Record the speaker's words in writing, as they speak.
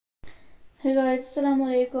Hey guys, assalamu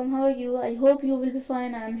alaikum. How are you? I hope you will be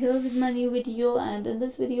fine. I'm here with my new video, and in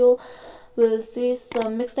this video we'll see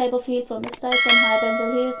some mixed type of heel, from mixed type, some high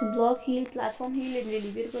pencil heel, some block heel, platform heel in really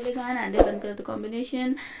beautiful design and different color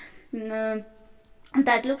combination. Mm,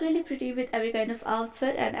 that look really pretty with every kind of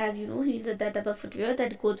outfit. And as you know, heels are that type of footwear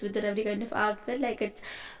that goes with every kind of outfit, like it's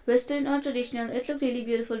western or traditional. It looks really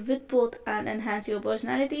beautiful with both and enhance your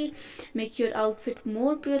personality, make your outfit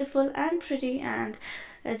more beautiful and pretty. And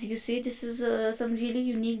as you see, this is some really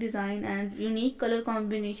unique design and unique color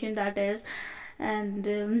combination that is.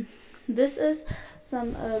 And this is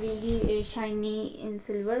some really shiny in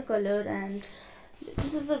silver color, and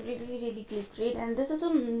this is a really glittery, and this is a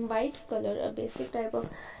white color, a basic type of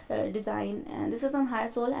design. And this is some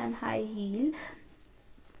high sole and high heel,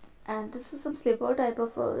 and this is some slipper type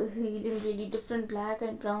of heel in really different black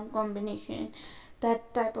and brown combination,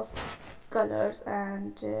 that type of colors.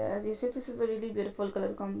 And as you see, this is a really beautiful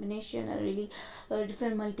color combination, a really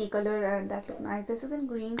different multicolor, and that look nice. This is in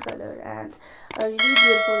green color and a really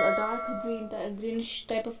beautiful, a dark green, greenish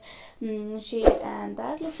type of shade, and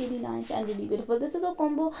that looks really nice and really beautiful. This is a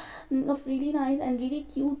combo of really nice and really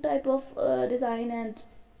cute type of design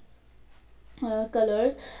and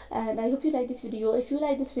colors. And I hope you like this video. If you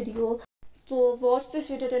like this video, so watch this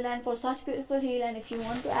video till end for such beautiful heel. And if you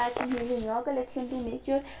want to add some heels in your collection to make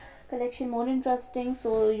your collection more interesting,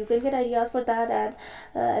 so you can get ideas for that. And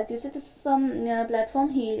as you see, this is some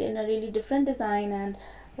platform heel in a really different design, and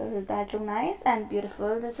that look nice and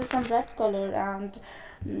beautiful. This is some red color, and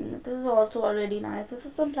this is also already nice. This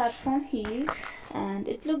is some platform heel, and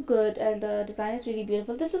it look good, and the design is really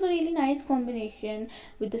beautiful. This is a really nice combination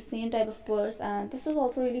with the same type of purse, and this is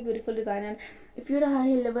also really beautiful design. And if you're a high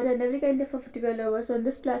heel lover and every kind of a footwear lover, so on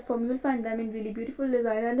this platform you'll find them in really beautiful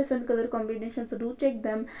design and different color combinations, so do check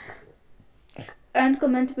them and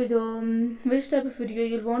comment below which type of video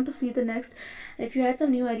you'll want to see the next. If you had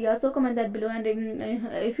some new ideas, so comment that below. And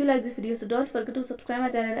if you like this video, so don't forget to subscribe my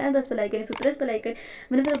channel and press bell icon. If you press bell icon,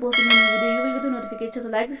 whenever I post a new video, you will get the notification. So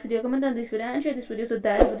like this video, comment on this video, and share this video. So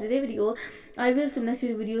that's for today's video. I will see you next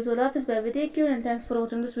video. So love is bye, take care, and thanks for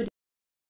watching this video.